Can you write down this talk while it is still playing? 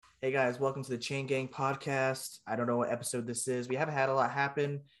Hey guys, welcome to the Chain Gang podcast. I don't know what episode this is. We haven't had a lot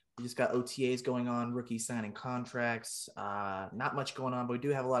happen. We just got OTAs going on, rookies signing contracts. Not much going on, but we do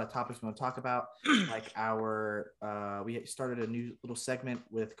have a lot of topics we want to talk about. We started a new little segment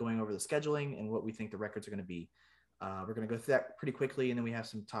with going over the scheduling and what we think the records are going to be. We're going to go through that pretty quickly, and then we have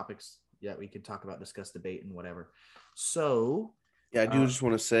some topics that we can talk about, discuss, debate, and whatever. So, Yeah, I do just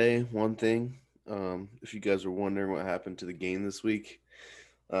want to say one thing. If you guys are wondering what happened to the game this week,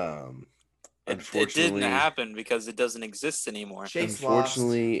 It didn't unfortunately, happen because it doesn't exist anymore. Chase lost.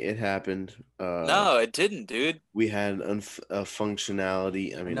 unfortunately, it happened. No, it didn't, dude. We had a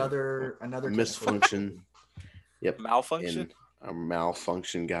functionality. I mean, Another misfunction. Yep, Malfunction? in a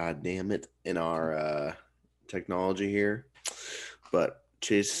malfunction. God damn it! In our technology here, but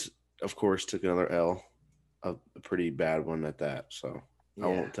Chase, of course, took another L, a pretty bad one at that. So I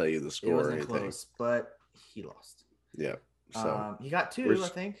won't tell you the It score or wasn't anything. close, but he lost. Yeah. So he got two, I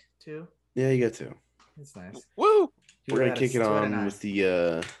think. Two. yeah, you get two. It's nice. Woo! We're gonna kick it on with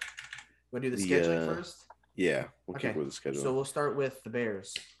the We'll do the scheduling first. yeah, we'll Okay. kick with the schedule. So we'll start with the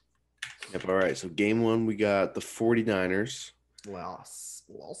Bears. Yep, all right. So game one, we got the 49ers. Loss.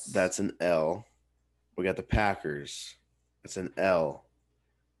 That's an L. We got the Packers. That's an L.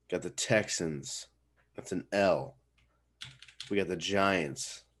 Got the Texans. That's an L. We got the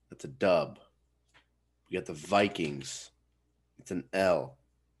Giants. That's a dub. We got the Vikings. It's an L.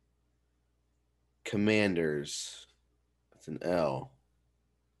 Commanders. That's an L.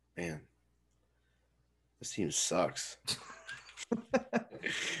 Man, this team sucks.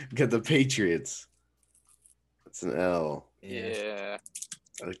 Got the Patriots. That's an L. Yeah.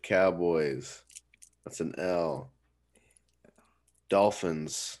 The Cowboys. That's an L.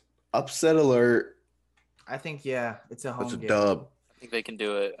 Dolphins. Upset alert. I think it's a home That's a game. dub. I think they can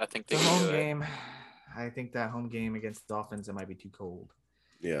do it. I think they It's a can home do it. game. I think that home game against the Dolphins, it might be too cold.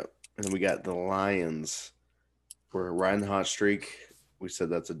 Yeah. And then we got the Lions. We're riding the hot streak. We said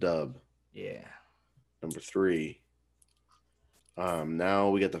that's a dub. Yeah. Number 3. Now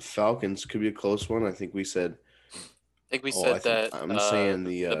we got the Falcons. Could be a close one. I think we said. I think we said that. I'm saying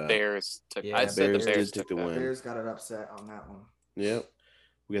the Bears took. Yeah, I said Bears the Bears did take took the that. win. Bears got it upset on that one. Yep.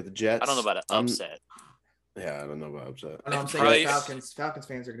 We got the Jets. I don't know about an upset. Yeah, I don't know about upset. I'm saying Probably- Falcons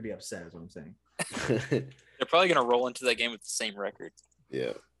fans are going to be upset, is what I'm saying. They're probably gonna roll into that game with the same record.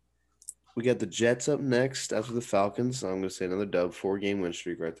 Yeah. We got the Jets up next after the Falcons. I'm going to say another dub, 4-game win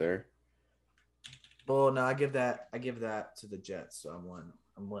streak right there. Well, no, I give that to the Jets. So I'm one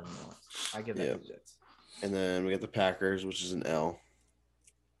loss. I give that to the Jets. And then we got the Packers, which is an L.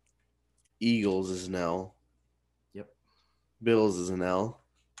 Eagles is an L. Yep. Bills is an L.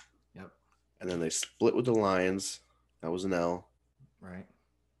 Yep. And then they split with the Lions. That was an L. Right.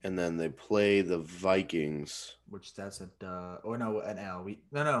 And then they play the Vikings. Which that's an L.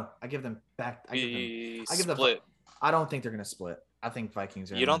 I give them back. I give them Split. I don't think they're gonna split. I think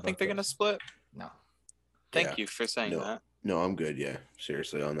Vikings are. You don't think they're gonna split? No. Thank you for saying that. No, I'm good. Yeah,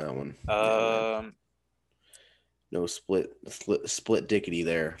 seriously on that one. No split dickety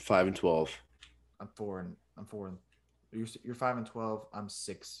there. 5-12. I'm 4 and you're 5-12. I'm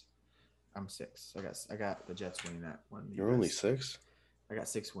 6. I got the Jets winning that one. You're only 6. I got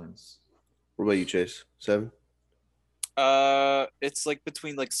 6 wins. What about you, Chase? 7? It's like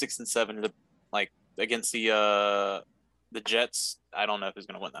between like 6 and 7. Like against the Jets. I don't know who's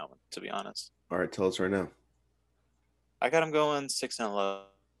gonna win that one, to be honest. All right, tell us right now. I got them going 6 and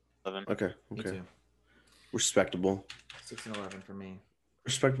 11. Okay. Me too. Respectable. 6 and 11 for me.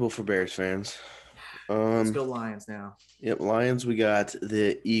 Respectable for Bears fans. Let's go Lions now. Yep, Lions. We got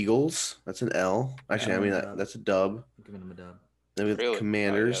the Eagles. That's an L. Actually, that's a dub. I'm giving them a dub. Then we have the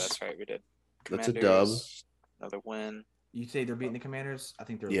Commanders. Oh, yeah, that's right. We did. That's a dub. Another win. You say they're beating the Commanders? I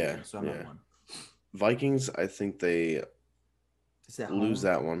think they're losing, so I'm at 1. Vikings. I think they lose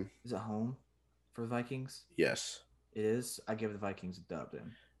that one. Is it home for the Vikings? Yes. It is. I give the Vikings a dub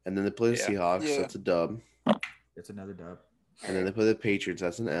then. And then they play the Seahawks. Yeah. That's a dub. It's another dub. And then they play the Patriots.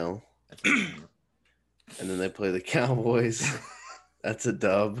 That's an L. That's a dub. And then they play the Cowboys. That's a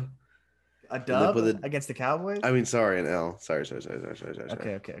dub. A dub against the Cowboys? I mean, sorry, an L. Sorry.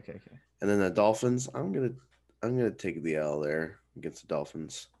 Okay. And then the Dolphins. I'm gonna take the L there against the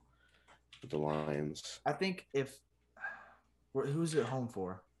Dolphins with the Lions. I think who's it home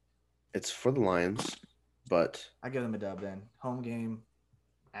for? It's for the Lions, but I give them a dub then. Home game.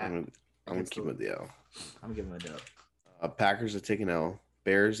 I'm gonna keep with the L. I'm gonna give them a dub. Packers are taking L.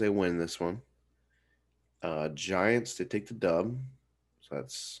 Bears, they win this one. Giants, they take the dub. So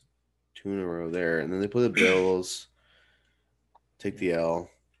that's 2 in a row there. And then they play the Bills, take the L.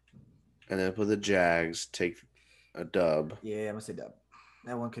 And then they play the Jags, take a dub. Yeah, I'm gonna say dub.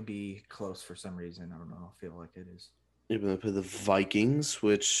 That one could be close for some reason. I don't know. I feel like it is. You're going to play the Vikings,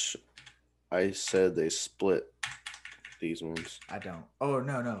 which I said they split these ones. I don't. Oh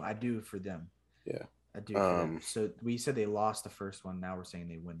no, I do for them. Yeah. I do for them. So we said they lost the first one. Now we're saying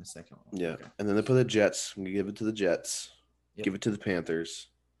they win the second one. Yeah. Okay. And then they play the Jets. I'm going to give it to the Jets. Yep. Give it to the Panthers.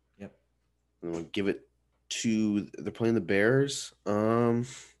 Yep. And we'll give it to they're playing the Bears.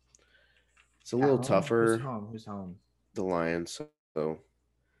 It's a little tougher. Who's home? The Lions. So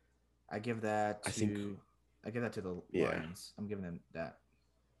I give that to I give that to the Yeah. Lions. I'm giving them that.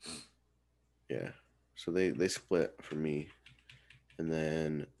 yeah. So they split for me. And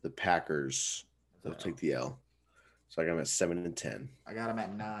then the Packers they'll take the L. So I got them at 7-10. I got them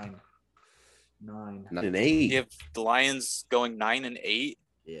at 9. 9-8. You have the Lions going 9-8.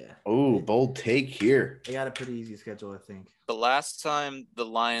 Yeah. Oh, bold take here. They got a pretty easy schedule, I think. The last time the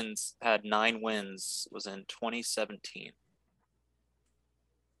Lions had 9 wins was in 2017.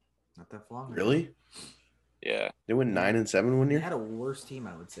 Not that long. Really? Yeah. They went 9-7 one They year? had a worse team,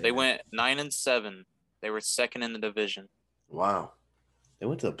 I would say. They went 9-7. They were second in the division. Wow. They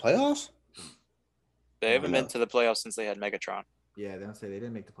went to the playoffs? They haven't know. been to the playoffs since they had Megatron. Yeah, they don't say they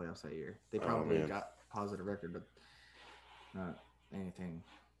didn't make the playoffs that year. They Oh, probably man. got positive record, but not anything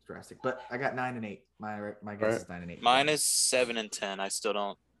drastic. But I got 9-8. My guess is 9-8. Mine is 7-10. I still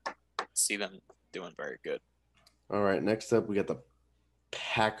don't see them doing very good. All right, next up we got the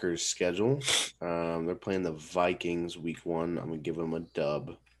Packers schedule. They're playing the Vikings week 1. I'm gonna give them a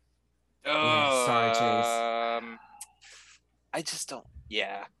dub. Yeah, sorry, Chase. I just don't.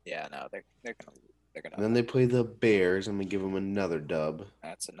 Yeah, no, they're gonna. And then they play the Bears. I'm gonna give them another dub.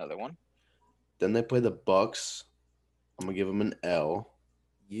 That's another one. Then they play the Bucks. I'm gonna give them an L.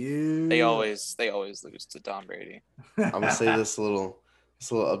 They always lose to Tom Brady. I'm gonna say this little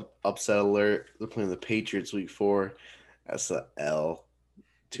upset alert. They're playing the Patriots week 4. That's a L.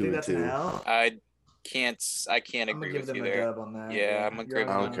 2-2. I can't I'm gonna agree give with them you a there. dub on that. Yeah, I'm agreeing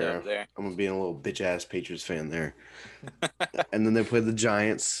I with don't you care. there. I'm gonna be a little bitch ass Patriots fan there. And then they play the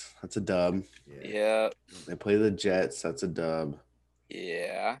Giants. That's a dub. Yeah. They play the Jets. That's a dub.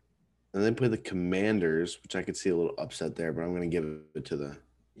 Yeah. And they play the Commanders, which I could see a little upset there, but I'm gonna give it to the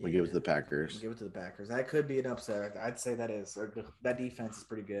give it to the Packers. Give it to the Packers. That could be an upset. I'd say that is. That defense is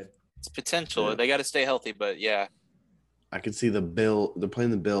pretty good. It's potential. Yeah. They got to stay healthy, but yeah. I could see the Bill. They're playing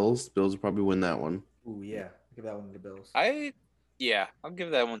the Bills. The Bills will probably win that one. Ooh, yeah. Give that one to the Bills. I'll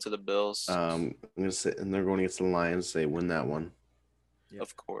give that one to the Bills. I'm gonna say, and they're going against the Lions. They win that one. Yep.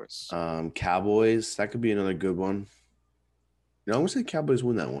 Of course. Cowboys. That could be another good one. No, I'm gonna say Cowboys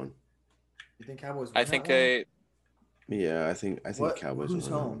win that one. You think Cowboys win I think Yeah, I think Cowboys. Who's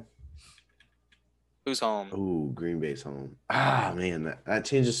win that home? one. Who's home? Ooh, Green Bay's home. Ah, man, that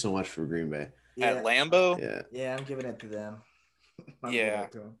changes so much for Green Bay. At Lambeau? Yeah. Yeah, I'm giving it to them. I'm Yeah. giving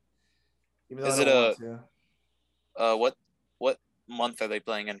it to them. Even though Is I it don't want what month are they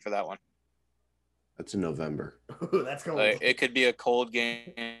playing in for that one? That's in November. to. That's going. It could be a cold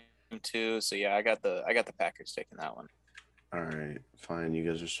game too. So yeah, I got the Packers taking that one. All right, fine. You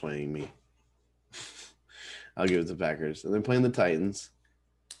guys are swaying me. I'll give it to the Packers. And they're playing the Titans.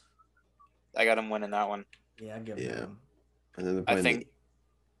 I got them winning that one. Yeah, I'm giving them. And then they're playing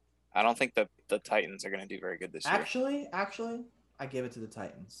I don't think the Titans are going to do very good this year. Actually, I give it to the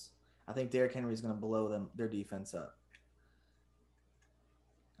Titans. I think Derrick Henry is going to blow their defense up.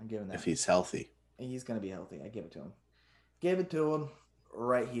 I'm giving that. if he's healthy. He's going to be healthy. I give it to him. Give it to him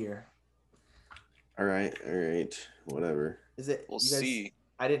right here. All right, whatever. Is it? We'll you guys, see.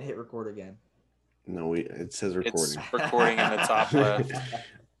 I didn't hit record again. No, it says recording. It's recording in the top left.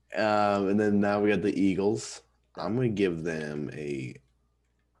 And then now we got the Eagles. I'm gonna give them a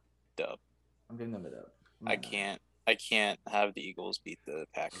Dub. I'm giving them a dub. I can't have the Eagles beat the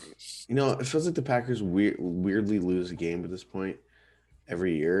Packers. You know, it feels like the Packers weirdly lose a game at this point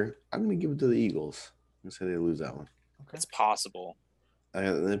every year. I'm gonna give it to the Eagles. I'm gonna say they lose that one. Okay. It's possible.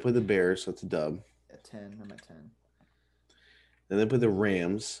 And they play the Bears, so it's a dub. At 10. I'm at 10. Then they play the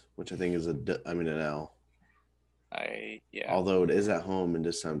Rams, which I think is an L. Although it is at home in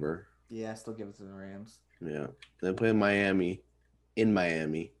December. Yeah, I still give it to the Rams. Yeah. They play Miami in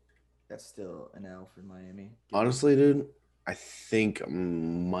Miami. That's still an L for Miami. Honestly, dude, I think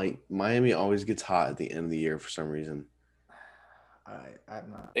Miami always gets hot at the end of the year for some reason.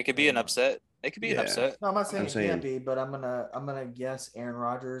 I'm not. It could be an upset. It could be an upset. No, I'm not saying I'm it saying- can't be, but I'm gonna guess Aaron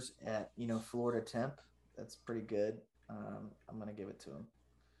Rodgers at Florida temp. That's pretty good. I'm gonna give it to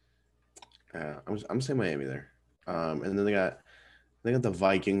him. I'm saying Miami there. And then they got the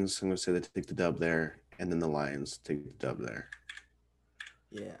Vikings. I'm gonna say they take the dub there, and then the Lions take the dub there.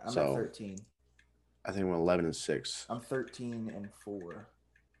 Yeah, I'm So- at 13. I think we're 11-6. I'm 13-4.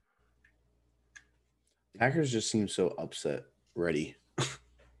 Packers just seem so upset ready.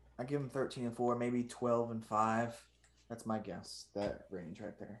 I give them 13-4, maybe 12-5. That's my guess. That range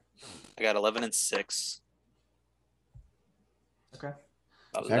right there. I got 11-6. Okay.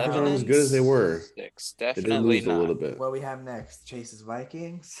 Packers aren't as good as they were. 6. They did Definitely lose a little not. bit. What we have next? Chase's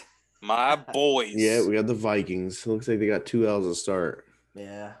Vikings. My boys. Yeah, we got the Vikings. It looks like they got 2 L's to start.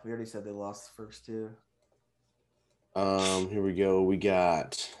 Yeah, we already said they lost the first two. Here we go. We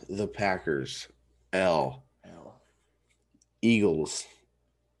got the Packers. L. Eagles.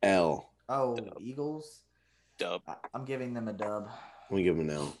 L. Oh, Dub. Eagles. Dub. I'm giving them a dub. Let me give them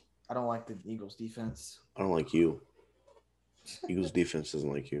an L. I don't like the Eagles defense. I don't like you. Eagles defense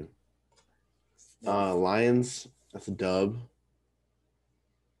doesn't like you. Lions. That's a dub.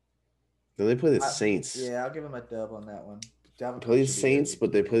 Then they play the Saints. Yeah, I'll give them a dub on that one. They play the Saints,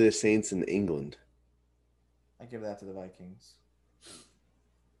 but they play the Saints in England. I give that to the Vikings.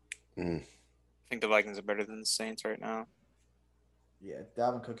 I think the Vikings are better than the Saints right now. Yeah,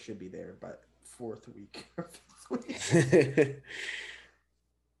 Dalvin Cook should be there by fourth week or fifth week.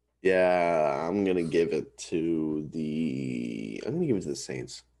 Yeah, I'm gonna give it to the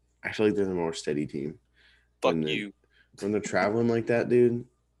Saints. I feel like they're the more steady team. Fuck you. When they're traveling like that, dude,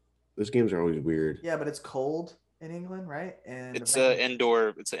 those games are always weird. Yeah, but it's cold in England, right? And It's an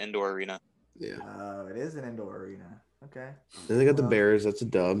indoor arena. Yeah. It is an indoor arena. Okay. Then they got the Bears. That's a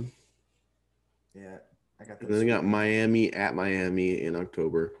dub. Yeah, I got. And then they got Miami at Miami in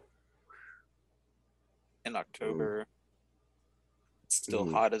October. In October. It's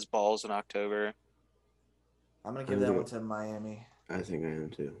still hot as balls in October. I'm gonna give that one to Miami. I think I am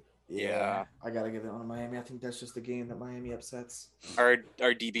too. Yeah. I gotta give that one to Miami. I think that's just the game that Miami upsets. Our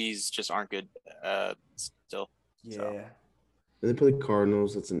DBs just aren't good still. Yeah. So. And they play the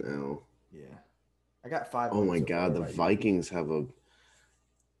Cardinals. That's an L. Yeah. I got 5. Oh my God, the Vikings have a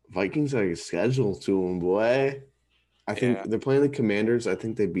schedule to them, boy. I think they're playing the Commanders. I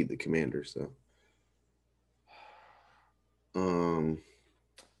think they beat the Commanders though. I'm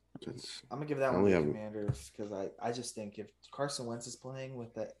gonna give that one to the Commanders because I just think if Carson Wentz is playing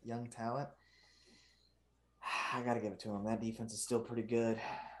with that young talent, I gotta give it to him. That defense is still pretty good.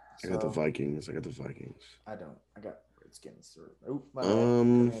 I got the Vikings. I don't. I got Redskins. Oh, my bad.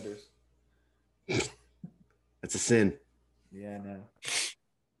 Commanders. That's a sin. Yeah, I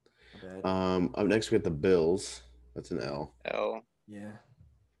know. Up next we got the Bills. That's an L. L. Yeah.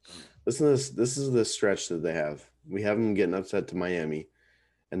 Listen to this. This is the stretch that they have. We have them getting upset to Miami,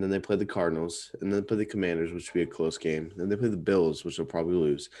 and then they play the Cardinals, and then they play the Commanders, which would be a close game. Then they play the Bills, which they'll probably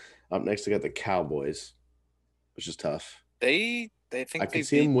lose. Up next, they got the Cowboys, which is tough. They think I can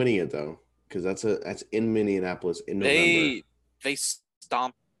see them winning it though, because that's in Minneapolis in November. They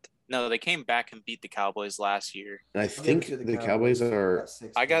stomped. No, they came back and beat the Cowboys last year. And I think the Cowboys are.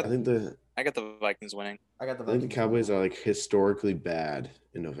 I think the Vikings winning. I think the Cowboys are like historically bad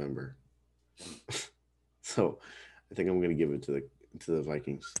in November. So I think I'm going to give it to the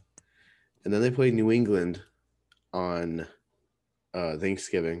Vikings. And then they play New England on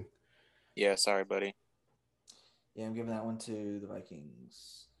Thanksgiving. Yeah, sorry, buddy. Yeah, I'm giving that one to the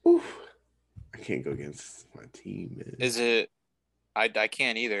Vikings. Oof. I can't go against my team, man. Is it? I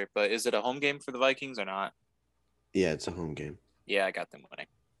can't either, but is it a home game for the Vikings or not? Yeah, it's a home game. Yeah, I got them winning.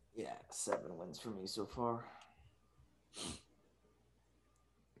 Yeah, 7 wins for me so far.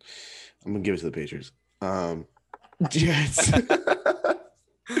 I'm going to give it to the Patriots. Jets. They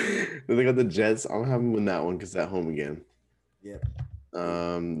got the Jets. I'm having them win that one because they're at home again. Yep.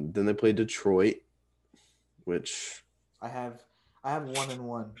 Then they play Detroit, which I have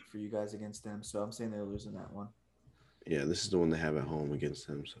 1-1 for you guys against them, so I'm saying they're losing that one. Yeah, this is the one they have at home against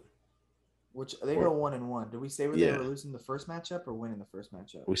them. So, which they go 1-1. Did we say they were losing the first matchup or winning the first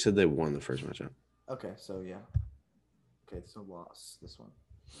matchup? We said they won the first matchup. Okay, so yeah. Okay, so loss this one.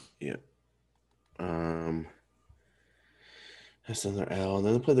 Yeah. That's another L. And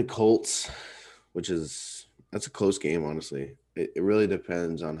then they play the Colts, that's a close game, honestly. It really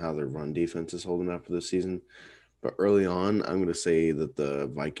depends on how their run defense is holding up for this season. But early on, I'm going to say that the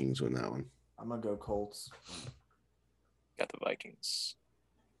Vikings win that one. I'm going to go Colts. Got the Vikings.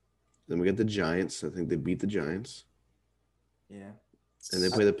 Then we got the Giants. I think they beat the Giants. Yeah. And they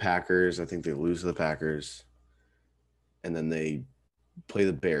play the Packers. I think they lose to the Packers. And then they play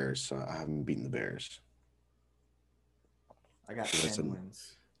the Bears. So I haven't beaten the Bears. I got 10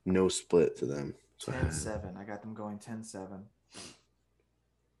 wins. No split to them. 10-7. I got them going 10-7.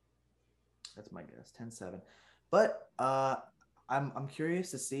 That's my guess. 10-7. But I'm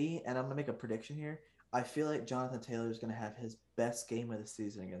curious to see, and I'm gonna make a prediction here. I feel like Jonathan Taylor is gonna have his best game of the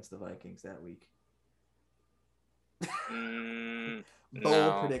season against the Vikings that week. Mm, Bold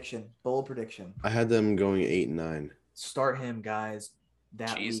no. prediction. Bold prediction. I had them going 8-9. Start him, guys.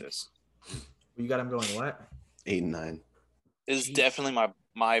 That week. Jesus. You got him going what? 8-9. This is Jeez. definitely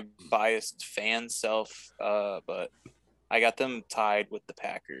my biased fan self, but I got them tied with the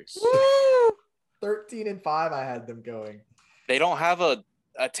Packers. 13-5. I had them going. They don't have a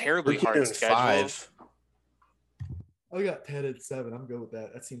terribly hard schedule. 13-5. I got 10-7. I'm good with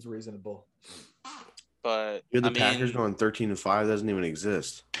that. That seems reasonable. But You had the I Packers mean, going 13-5. Doesn't even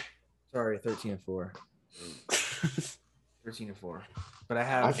exist. Sorry, 13-4. 13-4. But I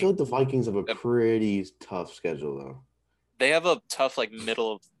have. I feel like the Vikings have a pretty tough schedule, though. they have a tough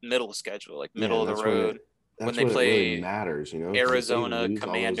middle schedule, like middle of the road. That's when they when play it really matters, you know. 'Cause if they Arizona, lose all those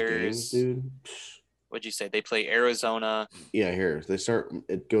Commanders. games, dude. What'd you say? They play Arizona. Yeah, here they start.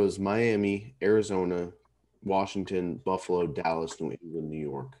 It goes Miami, Arizona, Washington, Buffalo, Dallas, New England, New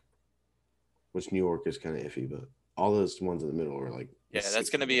York. Which New York is kind of iffy, but all those ones in the middle are like. Yeah, that's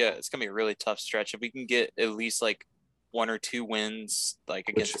gonna be a really tough stretch. If we can get at least like 1 or 2 wins, like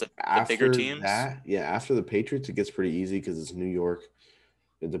against the bigger teams. After the Patriots, it gets pretty easy because it's New York.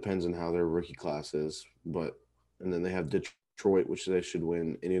 It depends on how their rookie class is, and then they have Detroit, which they should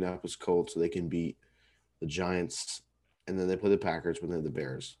win. Indianapolis Colts, so they can beat the Giants, and then they play the Packers, but then the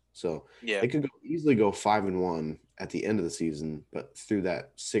Bears. So yeah, they could easily go 5-1 at the end of the season, but through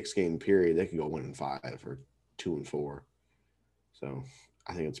that 6-game period, they could go 1-5 or 2-4. So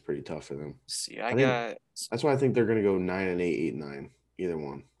I think it's pretty tough for them. See, That's why I think they're going to go 9-8, 8-9, either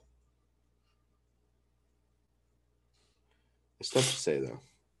one. It's tough to say though.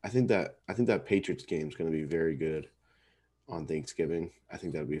 I think that Patriots game is going to be very good on Thanksgiving. I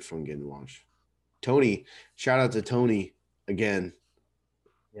think that would be a fun game to watch. Tony, shout out to Tony again.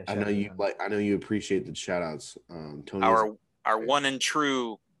 Yeah, I know you appreciate the shout outs. Tony, our one and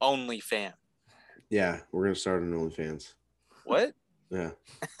true only fan. Yeah, we're gonna start an OnlyFans. What? Yeah.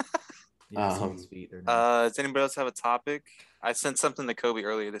 Does anybody else have a topic? I sent something to Kobe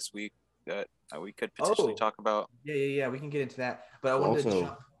earlier this week that we could potentially talk about. Yeah. We can get into that. But I wanted to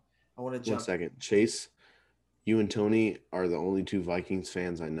jump. 1 second. Chase, you and Tony are the only 2 Vikings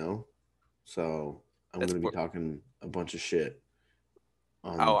fans I know. So I'm going to be talking a bunch of shit.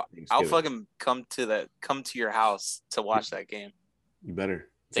 I'll fucking come to your house to watch that game. You better.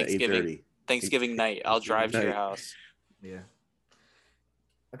 It's Thanksgiving night. I'll drive to your house. Yeah.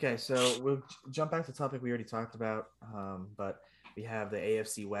 Okay, so we'll jump back to the topic we already talked about. But we have the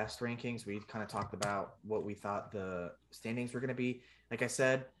AFC West rankings. We kind of talked about what we thought the standings were going to be. Like I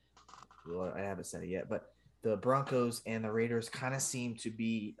said, well, I haven't said it yet, but the Broncos and the Raiders kind of seem to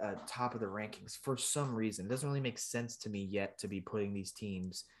be top of the rankings for some reason. It doesn't really make sense to me yet to be putting these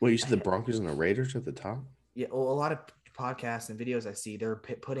teams. Wait, you said the Broncos and the Raiders at the top? Yeah, well, a lot of podcasts and videos I see, they're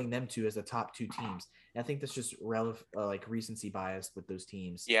putting them 2 as the top 2 teams. And I think that's just recency bias with those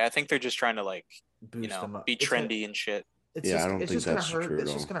teams. Yeah, I think they're just trying to boost them up, be trendy and shit. I don't think that's true at all.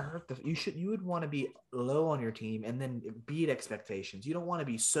 It's just gonna hurt you would want to be low on your team and then beat expectations. You don't want to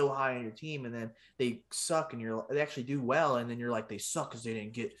be so high on your team and then they suck and they actually do well and then you're like they suck because they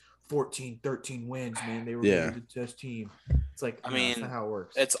didn't get 14, 13 wins, man. They were the best team. It's like that's not how it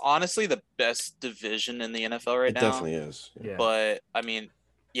works. It's honestly the best division in the NFL right now. It definitely is. Yeah. But I mean,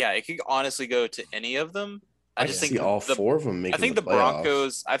 it could honestly go to any of them. I just think all 4 of them making I think the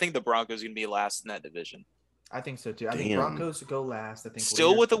Broncos. I think the Broncos are gonna be last in that division. I think so too. I think Broncos go last. I think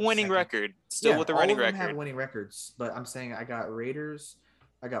still with a winning record. All of them have winning records, but I'm saying I got Raiders,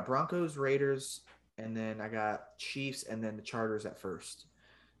 I got Broncos, Raiders, and then I got Chiefs, and then the Chargers at first.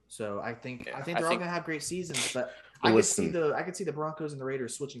 So I think they're all gonna have great seasons, but I could see the Broncos and the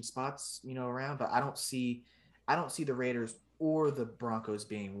Raiders switching spots, around. But I don't see the Raiders or the Broncos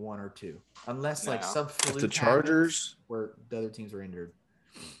being 1 or 2, unless some fluke if the Chargers where the other teams are injured.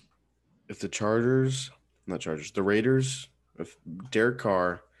 If the Raiders, if Derek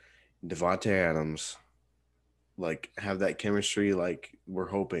Carr, Devontae Adams, have that chemistry, we're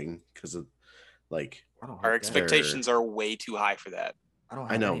hoping, because of our expectations are way too high for that.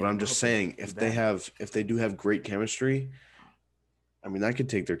 I know, but I'm just saying if they do have great chemistry, I mean that could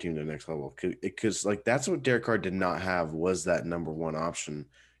take their team to the next level. Because that's what Derek Carr did not have, was that number 1 option.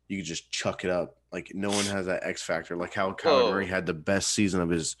 You could just chuck it up. No one has that X factor. Like how Kyler Murray had the best season of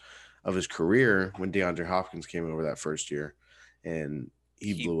his career when DeAndre Hopkins came over that first year, and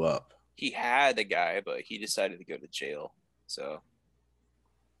he blew up. He had a guy, but he decided to go to jail. So,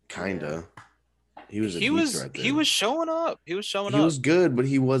 kinda, he was showing up. He was good, but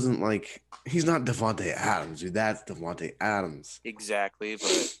he wasn't he's not Devontae Adams, dude. That's Devontae Adams. Exactly,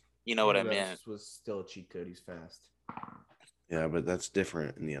 but you know what I meant. Was still a cheat code. He's fast. Yeah, but that's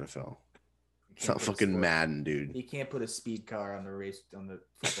different in the NFL. It's not fucking Madden, dude. He can't put a speed car on the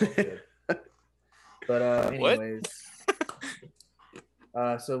football field. But What? anyways,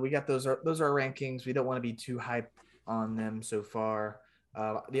 so we got those are our rankings. We don't want to be too hype on them so far.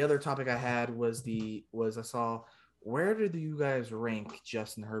 The other topic I had was I saw, where do you guys rank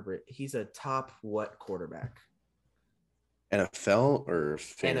Justin Herbert? He's a top what quarterback? NFL or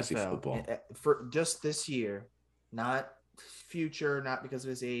fantasy NFL. football? For just this year, not future, not because of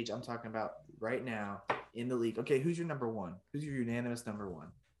his age. I'm talking about right now in the league. Okay, who's your number one? Who's your unanimous number one?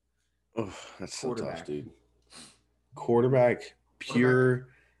 Oh, that's so tough, dude. Quarterback, pure.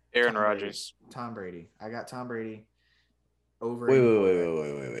 Aaron Rodgers. Tom Brady. I got Tom Brady over.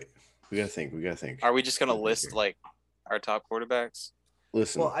 Wait. We gotta think. Are we just gonna list like our top quarterbacks?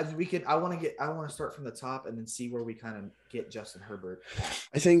 Listen. Well, I want to start from the top and then see where we kind of get Justin Herbert.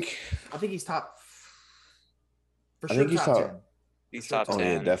 I think he's top. For I sure, think he's top top 10. He's top 10. Oh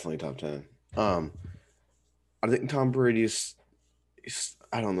yeah, definitely top 10. I think Tom Brady's.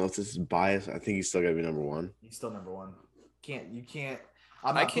 I don't know if this is biased. I think he's still gotta be number one. He's still number one. You can't.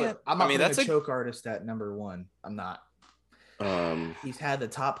 I'm not putting a choke artist at number one. I'm not. He's had the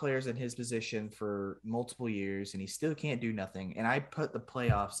top players in his position for multiple years, and he still can't do nothing. And I put the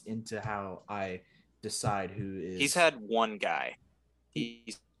playoffs into how I decide who is. He's had one guy.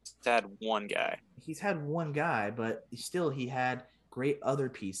 He's had one guy, but still, he had great other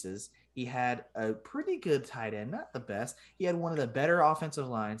pieces. He had a pretty good tight end, not the best. He had one of the better offensive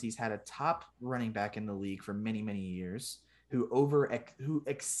lines. He's had a top running back in the league for many, many years. Who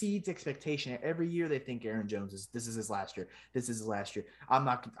exceeds expectation every year. They think Aaron Jones this is his last year. This is his last year.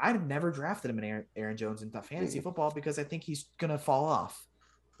 I've never drafted him in Aaron Jones in fantasy football because I think he's gonna fall off.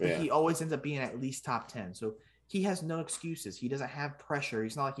 Yeah. He always ends up being at least top 10. So he has no excuses. He doesn't have pressure.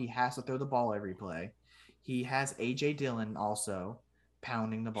 He's not like he has to throw the ball every play. He has AJ Dillon also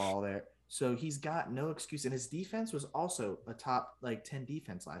pounding the ball there. So he's got no excuse. And his defense was also a top 10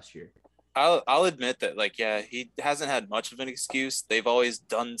 defense last year. I'll admit that, he hasn't had much of an excuse. They've always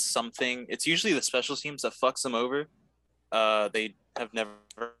done something. It's usually the special teams that fucks them over. They have never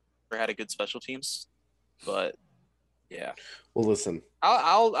had a good special teams, but yeah. Well, listen,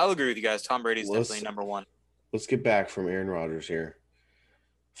 I'll agree with you guys. Tom Brady's definitely number one. Let's get back from Aaron Rodgers here.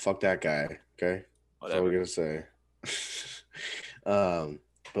 Fuck that guy. Okay, whatever. That's all we're gonna say.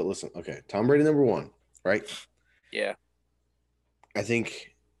 But listen, okay, Tom Brady number one, right? Yeah. I think.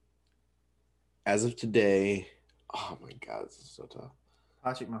 As of today, oh my God, this is so tough.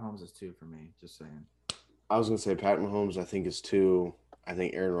 Patrick Mahomes is 2 for me, just saying. I was going to say Pat Mahomes, I think, is 2. I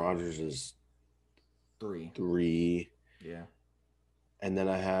think Aaron Rodgers is 3. Yeah. And then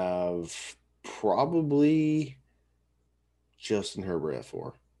I have probably Justin Herbert at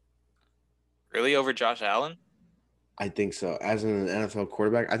 4. Really? Over Josh Allen? I think so. As an NFL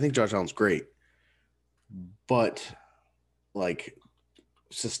quarterback, I think Josh Allen's great. But,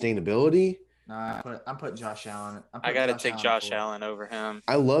 sustainability – I'm putting Josh Allen. I got to take Josh Allen over him.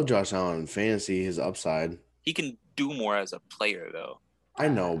 I love Josh Allen in fantasy, his upside. He can do more as a player, though. I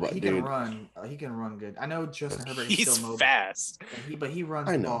know, but he can run. He can run good. I know Justin Herbert is still mobile. He's fast. But he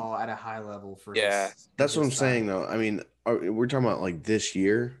runs the ball at a high level for that's what I'm saying, though. I mean, we're talking about this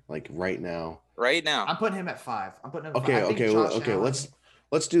year, right now. Right now. I'm putting him at 5. I'm putting him at 5. Okay.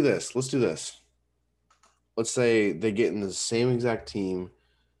 Let's do this. Let's say they get in the same exact team.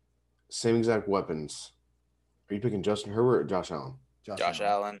 Same exact weapons. Are you picking Justin Herbert or Josh Allen? Josh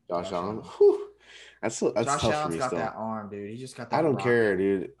Allen. Josh Allen. Whew. That's Josh tough Allen's for me got still. That arm, dude. He just got that. I don't rocket. care,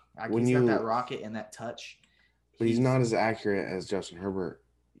 dude. He's got that rocket and that touch. But he's not as accurate as Justin Herbert.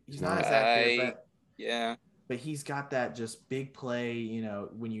 He's not as accurate, yeah. But he's got that just big play.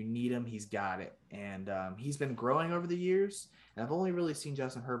 When you need him, he's got it. And he's been growing over the years. And I've only really seen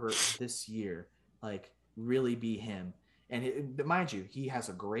Justin Herbert this year, really be him. And mind you, he has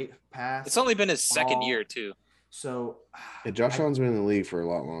a great pass. It's only been his second year, too. So Josh Allen's been in the league for a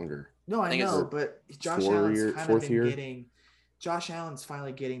lot longer. No, I know, but Josh Allen's kind of been getting. Josh Allen's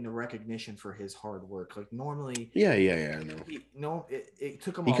finally getting the recognition for his hard work. Normally, yeah, I know. It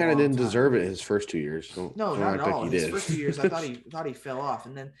took him. He kind of didn't deserve it his first 2 years. No, not at all. His first 2 years, I thought he fell off,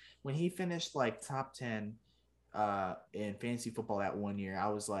 and then when he finished top 10 in fantasy football that 1 year, I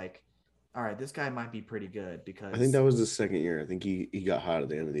was like, all right, this guy might be pretty good because I think that was the second year. I think he got hot at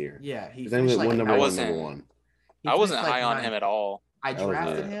the end of the year. Yeah, he finished number one. I wasn't high on him at all. I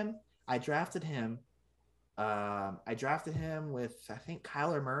drafted him. I drafted him with I think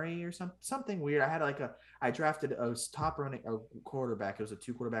Kyler Murray or something weird. I had I drafted a top running quarterback. It was a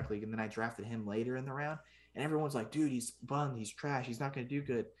 2-quarterback league, and then I drafted him later in the round. And everyone's like, "Dude, he's bummed. He's trash. He's not going to do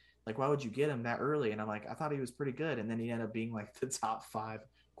good. Why would you get him that early?" And I'm like, "I thought he was pretty good." And then he ended up being the top 5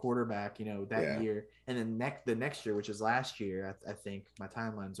 quarterback, that Yeah. year, and then the next year, which is last year, I think my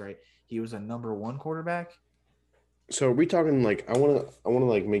timeline's right. He was a number 1 quarterback. So are we talking like I wanna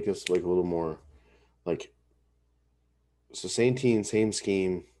like make this like a little more like so same team, same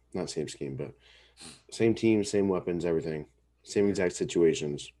scheme, not same scheme, but same team, same weapons, everything, same exact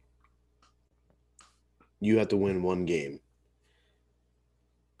situations. You have to win one game.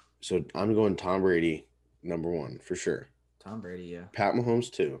 So I'm going Tom Brady number 1 for sure. Tom Brady, yeah. Pat Mahomes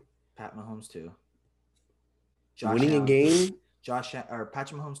 2. Pat Mahomes 2. Winning a game.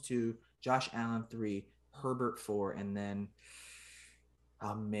 Patrick Mahomes 2. Josh Allen 3. Herbert 4, and then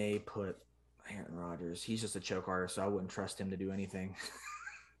I may put Aaron Rodgers. He's just a choke artist, so I wouldn't trust him to do anything.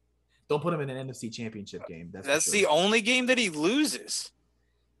 Don't put him in an NFC Championship game. That's the only game that he loses.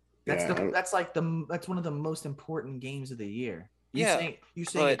 That's one of the most important games of the year. You saying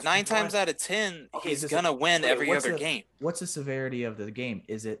but 9 times out of 10, he's gonna win every other game. What's the severity of the game?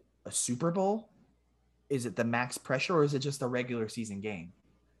 Is it a Super Bowl? Is it the max pressure, or is it just a regular season game?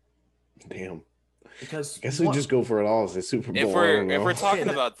 Damn. Because I guess we just go for it all as a Super Bowl. If we're talking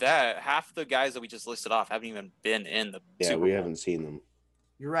about that, half the guys that we just listed off haven't even been in the Super Bowl. We haven't seen them.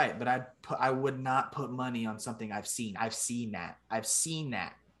 You're right, but I would not put money on something I've seen. I've seen that.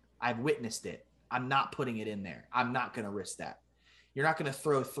 I've witnessed it. I'm not putting it in there. I'm not going to risk that. You're not going to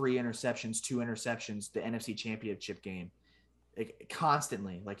throw 3 interceptions, 2 interceptions, the NFC Championship game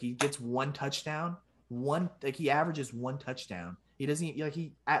constantly. Like, he gets 1 touchdown, he averages 1 touchdown. He doesn't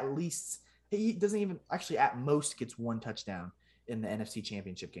he doesn't even actually at most gets 1 touchdown in the NFC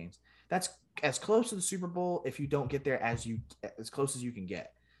Championship games. That's as close to the Super Bowl if you don't get there as close as you can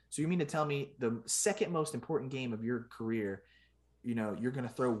get. So you mean to tell me the second most important game of your career, you're going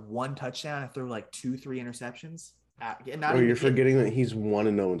to throw 1 touchdown and throw like 2-3 interceptions? You're forgetting that he's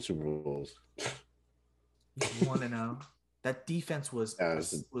 1-0 in Super Bowls. 1-0. That defense was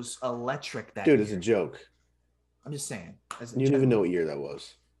electric. That dude, year. It's a joke. I'm just saying. You don't even know what year that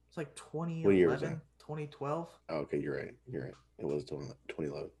was. It's like 2011, what year was that? 2012. Oh, okay, you're right. It was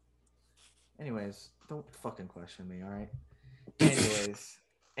 2011. Anyways, don't fucking question me, all right?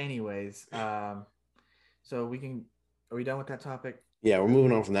 Anyways, so are we done with that topic? Yeah, we're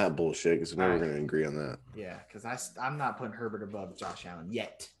moving on from that bullshit because we're never going to agree on that. Yeah, because I'm not putting Herbert above Josh Allen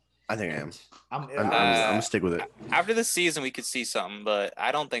yet. I think I am. I'm gonna stick with it. After the season, we could see something, but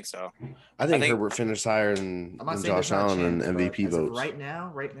I don't think so. I think Herbert finished higher than Josh Allen in MVP votes. Right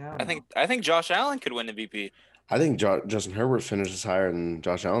now. I think Josh Allen could win MVP. I think Justin Herbert finishes higher than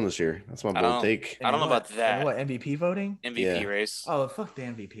Josh Allen this year. That's my bold take. I don't know about that. What, MVP voting? MVP race. Oh, fuck the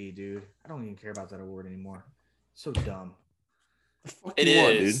MVP, dude. I don't even care about that award anymore. So dumb. It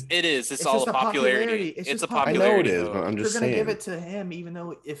is. It's all a popularity. It's a popularity. I know it is, but I'm just saying. They're gonna give it to him,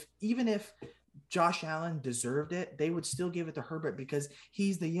 even if Josh Allen deserved it, they would still give it to Herbert because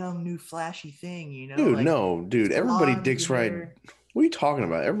he's the young, new, flashy thing, Dude, everybody dicks ride. What are you talking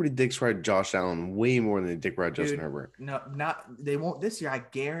about? Everybody dicks ride Josh Allen way more than they dick ride Justin Herbert. No, they won't this year. I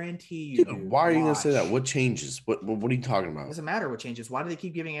guarantee you. Dude, why are you gonna say that? What changes? What are you talking about? It doesn't matter what changes. Why do they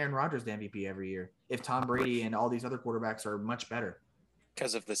keep giving Aaron Rodgers the MVP every year if Tom Brady and all these other quarterbacks are much better?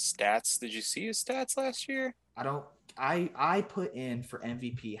 Because of the stats. Did you see his stats last year? I put in for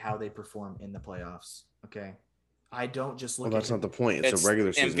MVP how they perform in the playoffs. Okay. I don't just look that's not the point. It's a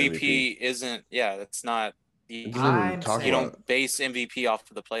regular season MVP. Isn't that's not you don't base MVP off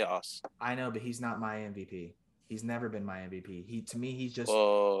of the playoffs. I know, but he's not my MVP. He's never been my MVP. He's just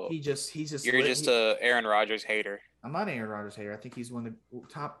You're just a Aaron Rodgers hater. I'm not an Aaron Rodgers hater. I think he's one of the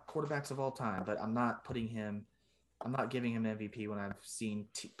top quarterbacks of all time, but I'm not giving him MVP when I've seen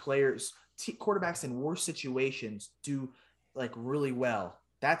quarterbacks in worse situations do like really well.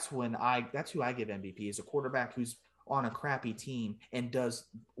 That's who I give MVP is a quarterback who's on a crappy team and does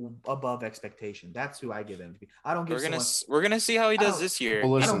above expectation. That's who I give MVP. I don't give. We're gonna see how he does this year.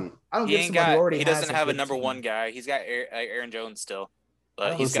 Well, listen, he doesn't have a number 1 guy. He's got Aaron Jones still,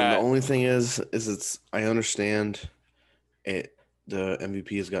 but the only thing is I understand it. The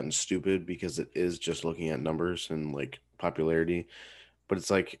MVP has gotten stupid because it is just looking at numbers and like popularity, but it's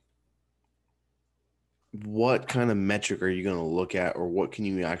like, what kind of metric are you going to look at, or what can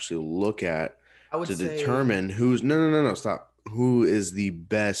you actually look at to determine who's stop, who is the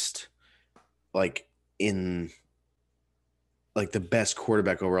best, like in like the best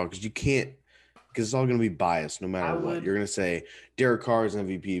quarterback overall? Because you can't, because it's all going to be biased no matter what. You're going to say Derek Carr is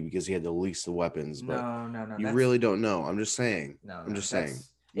MVP because he had the least of weapons, but no, you really don't know. I'm just saying.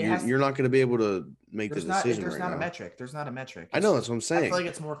 You're not going to be able to make the decision. There's not a metric. There's not a metric. I know, that's what I'm saying. I feel like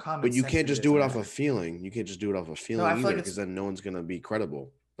it's more common. But you can't just do it off of feeling. You can't just do it off of feeling either, because then no one's going to be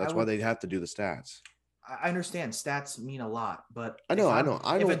credible. That's why they have to do the stats. I understand stats mean a lot, but I know. I if a don't.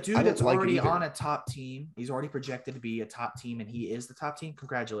 I dude don't that's like it already either. on a top team, he's already projected to be a top team, and he is the top team.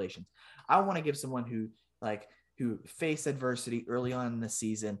 Congratulations. I want to give someone who faced adversity early on in the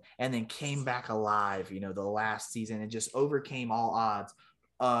season and then came back alive, the last season and just overcame all odds.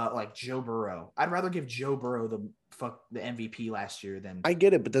 Like Joe Burrow. I'd rather give Joe Burrow the MVP last year than I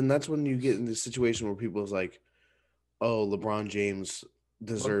get it, but then that's when you get in this situation where people's like, "Oh, LeBron James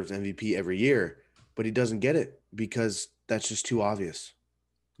deserves MVP every year," but he doesn't get it because that's just too obvious.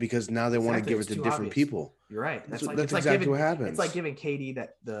 Because now they want to exactly. give It's it to too different obvious. people. You're right. That's It's like exactly giving what happens. KD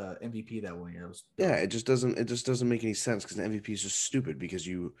that the MVP that 1 year. It was Yeah, dumb. it just doesn't make any sense because the MVP is just stupid because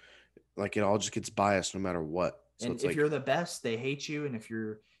you like it all just gets biased no matter what. So And it's if like you're the best, they hate you. And if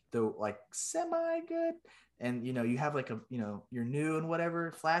you're the like semi good, and you have like you're new and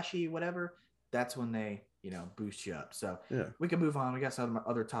whatever, flashy, whatever, that's when they boost you up. So yeah. we can move on. We got some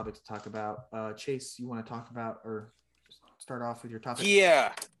other topics to talk about. Chase, you want to talk about or start off with your topic?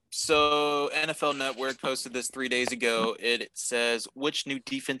 Yeah. So NFL Network posted this 3 days ago. It says, which new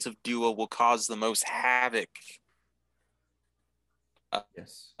defensive duo will cause the most havoc?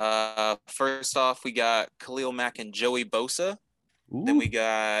 Yes. First off, we got Khalil Mack and Joey Bosa. Ooh. Then we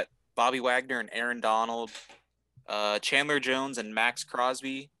got Bobby Wagner and Aaron Donald, Chandler Jones and Max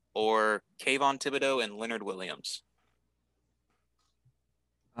Crosby, or Kayvon Thibodeau and Leonard Williams.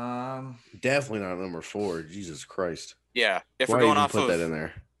 Definitely not number 4. Jesus Christ. Yeah, if Why we're going even off put of that in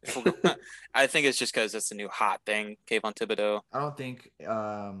there? I think it's just because it's a new hot thing, Kayvon Thibodeau. I don't think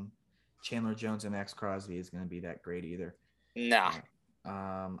Chandler Jones and Max Crosby is going to be that great either. Nah.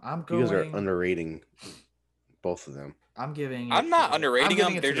 I'm going. You guys are underrating both of them. I'm giving. I'm not underrating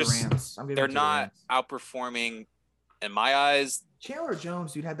them. They're just. They're not outperforming in my eyes. Chandler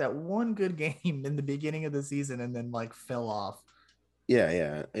Jones, dude, had that one good game in the beginning of the season and then like fell off.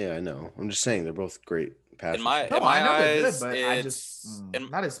 Yeah. I know. I'm just saying they're both great passers. In my they're good, eyes, but I just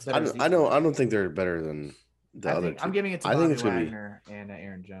not as better. I don't think they're better than the other two. I'm giving it to Bobby Wagner and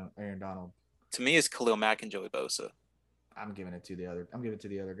Aaron Donald. To me, it's Khalil Mack and Joey Bosa. I'm giving it to the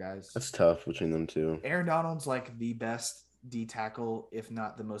other guys. That's tough between them two. Aaron Donald's like the best D tackle, if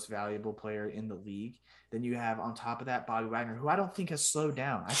not the most valuable player in the league. Then you have on top of that Bobby Wagner, who I don't think has slowed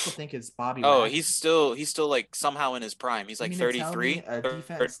down. I still think it's Bobby. Oh, Wagner. he's still like somehow in his prime. He's like 33. A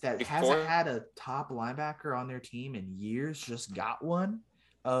defense that hasn't had a top linebacker on their team in years just got one.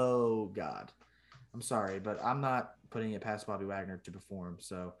 Oh God, I'm sorry, but I'm not putting it past Bobby Wagner to perform.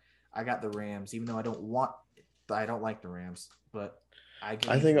 So I got the Rams, even though I don't like the Rams, but I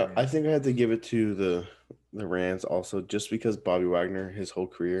think I have to give it to the Rams also, just because Bobby Wagner, his whole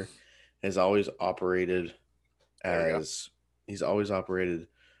career, has always operated with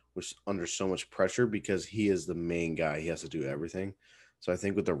under so much pressure because he is the main guy. He has to do everything. So I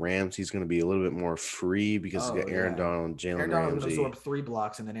think with the Rams, he's going to be a little bit more free because he's got Aaron Donald and Jalen Ramsey. Donald's going to absorb 3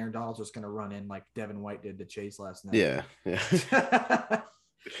 blocks, and then Aaron Donald's just going to run in like Devin White did to Chase last night. Yeah.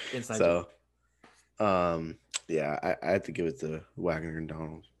 Inside so, I have to give it to Wagner and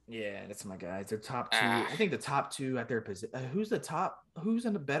Donald. Yeah, that's my guys. They're top 2. I think the top 2 at their position. Who's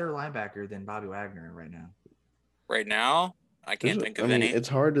in a better linebacker than Bobby Wagner right now? Right now, I can't think of any. It's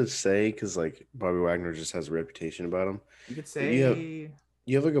hard to say because like Bobby Wagner just has a reputation about him. You could say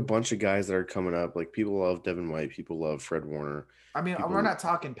you have like a bunch of guys that are coming up. Like people love Devin White, people love Fred Warner. I mean, we're not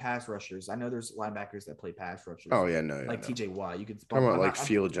talking pass rushers. I know there's linebackers that play pass rushers. Oh yeah, no, like TJ Watt. You could talk about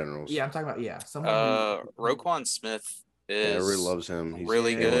field generals. Yeah, I'm talking about someone. Roquan Smith everybody loves him. He's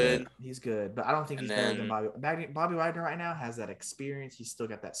really good. He's good, but I don't think he's better than Bobby. Bobby Wagner right now has that experience. He's still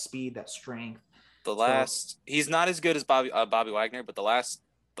got that speed, that strength. He's not as good as Bobby Wagner, but the last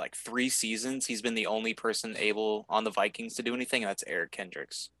like 3 seasons, he's been the only person able on the Vikings to do anything, and that's Eric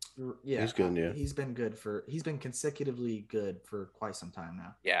Kendricks. Yeah, he's good. Yeah, he's been consecutively good for quite some time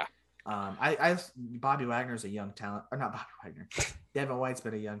now. Yeah. Bobby Wagner's a young talent, or not Bobby Wagner. Devin White's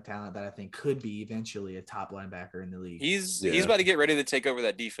been a young talent that I think could be eventually a top linebacker in the league. He's about to get ready to take over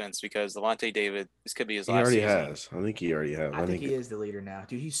that defense because Levante David, this could be his last season. He already has. I think he already has. I think he is the leader now,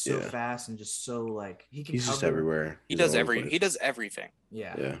 dude. He's so fast and just so like he's just everywhere. He does everything.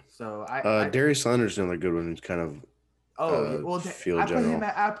 Yeah. So Darius Leonard's another good one. Who's kind of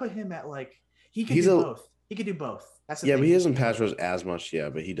I put him at like he can do both. He can do both. That's the thing. But he doesn't pass rush as much. Yeah,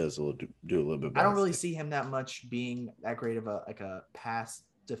 but he does do a little bit. I don't really see him that much being that great of a pass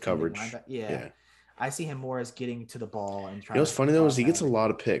coverage. Yeah. I see him more as getting to the ball and trying. You know what's funny though is he gets a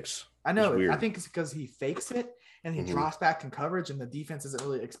lot of picks. I know. I think it's because he fakes it and he drops back in coverage, and the defense isn't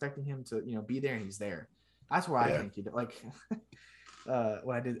really expecting him to be there, and he's there. That's where I think he like.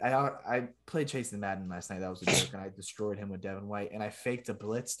 When I played Chasing Madden last night. That was a joke, and I destroyed him with Devin White, and I faked a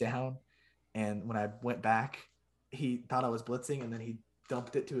blitz down And when I went back, he thought I was blitzing, and then he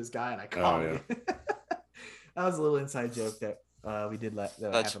dumped it to his guy, and I Oh, caught yeah. it. That was a little inside joke that we did that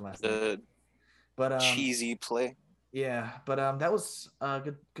Such happened last night. a But cheesy play. yeah, but that was a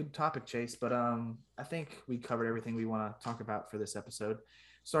good topic, Chase. But I think we covered everything we want to talk about for this episode.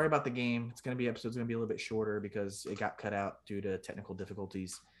 Sorry about the game. It's gonna be episode's gonna be a little bit shorter because it got cut out due to technical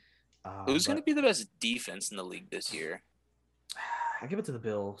difficulties. Who's going to But be the best defense in the league this year? I give it to the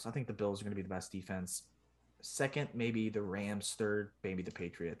Bills. I think the Bills are gonna be the best defense. Second, maybe the Rams. Third, maybe the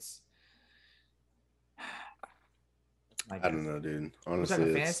Patriots. I I don't guess. know, dude. We're Honestly,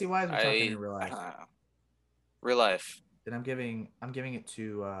 talking it's fantasy wise. We're talking in real life. Real life. Then I'm giving it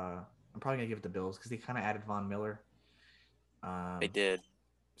to I'm probably gonna give it to Bills because they kind of added Von Miller. They Um, did.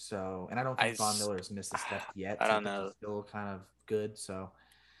 so and I don't I, think Von s- Miller has missed a step yet. I I don't think know. he's still kind of good. So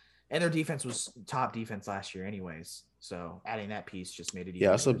and their defense was top defense last year, anyways. So adding that piece just made it even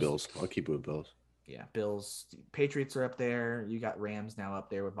yeah. I said worse. Bills. I'll keep it with Bills. Yeah, Bills, Patriots are up there. You got Rams now up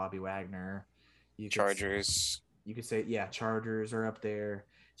there with Bobby Wagner. You could Chargers. you could say yeah, Chargers are up there.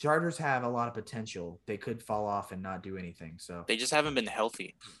 Chargers have a lot of potential. They could fall off and not do anything. So They just haven't been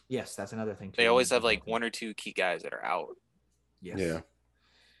healthy. yes, that's another thing too. They always have like healthy. one or two key guys that are out. Yes. Yeah.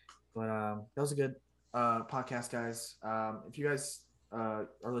 But that was a good podcast, guys. If you guys are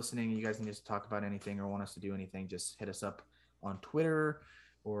listening, you guys need us to talk about anything or want us to do anything, just hit us up on Twitter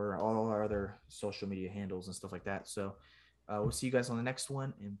or all our other social media handles and stuff like that. So we'll see you guys on the next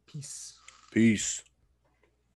one, and peace. Peace.